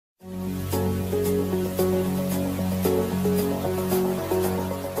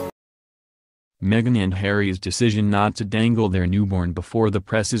Meghan and Harry's decision not to dangle their newborn before the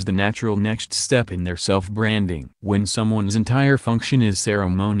press is the natural next step in their self-branding. When someone's entire function is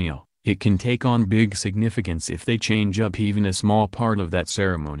ceremonial, it can take on big significance if they change up even a small part of that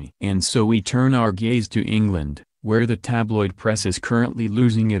ceremony. And so we turn our gaze to England, where the tabloid press is currently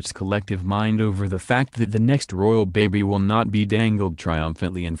losing its collective mind over the fact that the next royal baby will not be dangled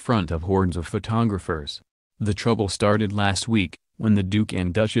triumphantly in front of hordes of photographers. The trouble started last week, when the Duke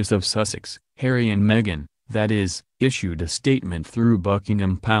and Duchess of Sussex, Harry and Meghan, that is, issued a statement through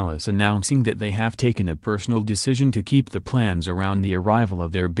Buckingham Palace announcing that they have taken a personal decision to keep the plans around the arrival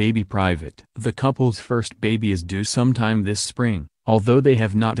of their baby private. The couple's first baby is due sometime this spring, although they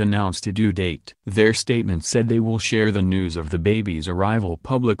have not announced a due date. Their statement said they will share the news of the baby's arrival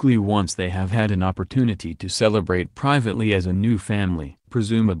publicly once they have had an opportunity to celebrate privately as a new family.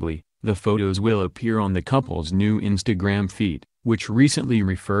 Presumably, the photos will appear on the couple's new Instagram feed, which recently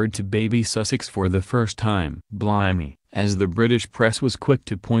referred to baby Sussex for the first time. Blimey, as the British press was quick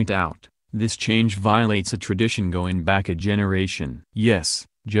to point out, this change violates a tradition going back a generation. Yes,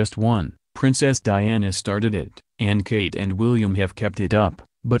 just one. Princess Diana started it, and Kate and William have kept it up,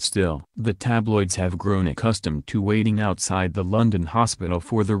 but still. The tabloids have grown accustomed to waiting outside the London hospital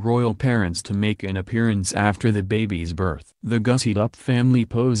for the royal parents to make an appearance after the baby's birth. The gussied-up family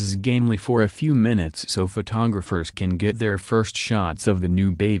poses gamely for a few minutes so photographers can get their first shots of the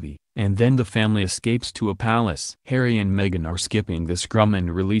new baby, and then the family escapes to a palace. Harry and Meghan are skipping the scrum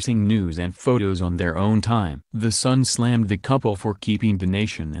and releasing news and photos on their own time. The Sun slammed the couple for keeping the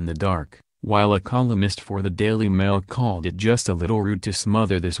nation in the dark, while a columnist for the Daily Mail called it just a little rude to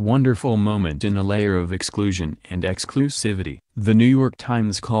smother this wonderful moment in a layer of exclusion and exclusivity. The New York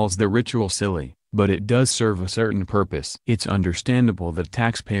Times calls the ritual silly, but it does serve a certain purpose. It's understandable that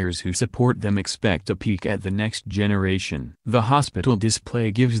taxpayers who support them expect a peek at the next generation. The hospital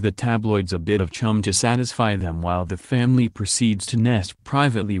display gives the tabloids a bit of chum to satisfy them while the family proceeds to nest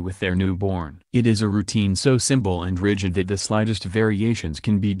privately with their newborn. It is a routine so simple and rigid that the slightest variations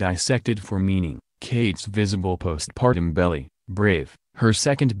can be dissected for meaning. Kate's visible postpartum belly, brave, her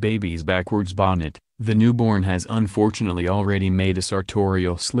second baby's backwards bonnet. The newborn has unfortunately already made a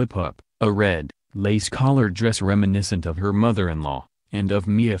sartorial slip-up, a red, lace-collared dress reminiscent of her mother-in-law, and of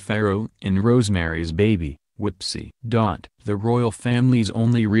Mia Farrow in Rosemary's Baby. Whoopsie. The royal family's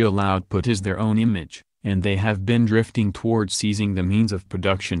only real output is their own image, and they have been drifting towards seizing the means of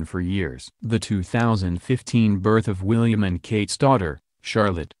production for years. The 2015 birth of William and Kate's daughter,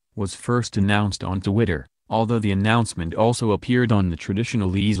 Charlotte, was first announced on Twitter, although the announcement also appeared on the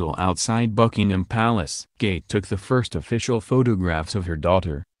traditional easel outside Buckingham Palace. Kate took the first official photographs of her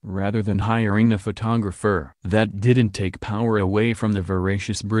daughter, rather than hiring a photographer. That didn't take power away from the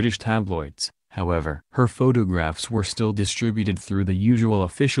voracious British tabloids, however. Her photographs were still distributed through the usual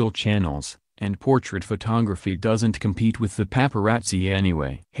official channels, and portrait photography doesn't compete with the paparazzi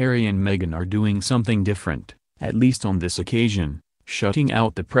anyway. Harry and Meghan are doing something different, at least on this occasion, shutting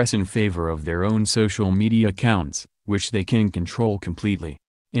out the press in favor of their own social media accounts, which they can control completely.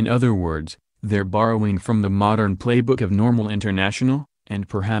 In other words, they're borrowing from the modern playbook of normal international, and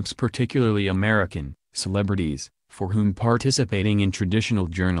perhaps particularly American, celebrities, for whom participating in traditional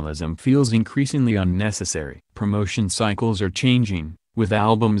journalism feels increasingly unnecessary. Promotion cycles are changing, with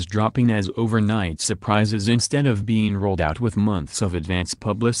albums dropping as overnight surprises instead of being rolled out with months of advance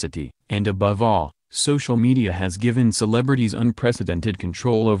publicity, and above all, social media has given celebrities unprecedented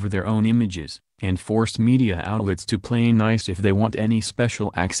control over their own images, and forced media outlets to play nice if they want any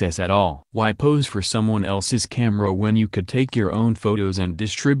special access at all. Why pose for someone else's camera when you could take your own photos and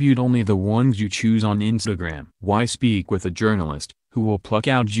distribute only the ones you choose on Instagram? Why speak with a journalist, who will pluck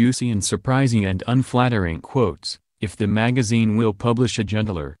out juicy and surprising and unflattering quotes, if the magazine will publish a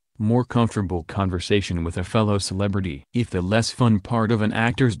gentler, more comfortable conversation with a fellow celebrity? If the less fun part of an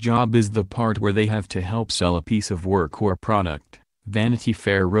actor's job is the part where they have to help sell a piece of work or product, Vanity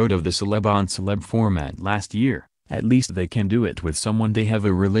Fair wrote of the celeb on celeb format last year, at least they can do it with someone they have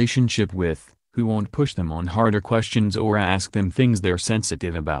a relationship with, who won't push them on harder questions or ask them things they're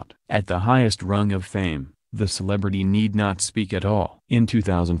sensitive about. At the highest rung of fame, the celebrity need not speak at all. In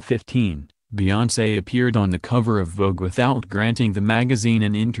 2015, Beyoncé appeared on the cover of Vogue without granting the magazine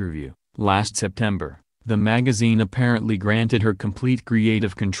an interview. Last September, the magazine apparently granted her complete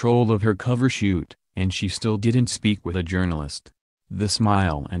creative control of her cover shoot, and she still didn't speak with a journalist. The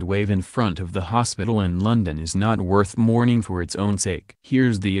smile and wave in front of the hospital in London is not worth mourning for its own sake.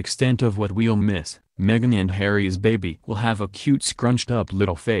 Here's the extent of what we'll miss. Meghan and Harry's baby will have a cute scrunched-up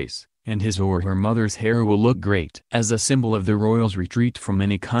little face, and his or her mother's hair will look great. As a symbol of the royals' retreat from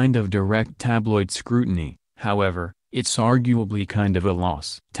any kind of direct tabloid scrutiny, however, It's arguably kind of a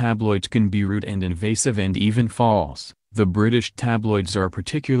loss. Tabloids can be rude and invasive and even false. The British tabloids are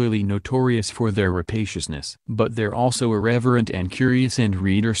particularly notorious for their rapaciousness. But they're also irreverent and curious and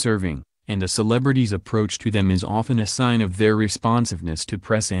reader-serving, and a celebrity's approach to them is often a sign of their responsiveness to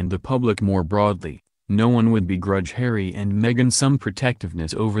press and the public more broadly. No one would begrudge Harry and Meghan some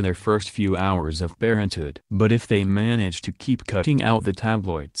protectiveness over their first few hours of parenthood. But if they manage to keep cutting out the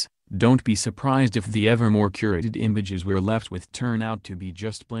tabloids, don't be surprised if the ever more curated images we're left with turn out to be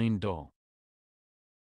just plain dull.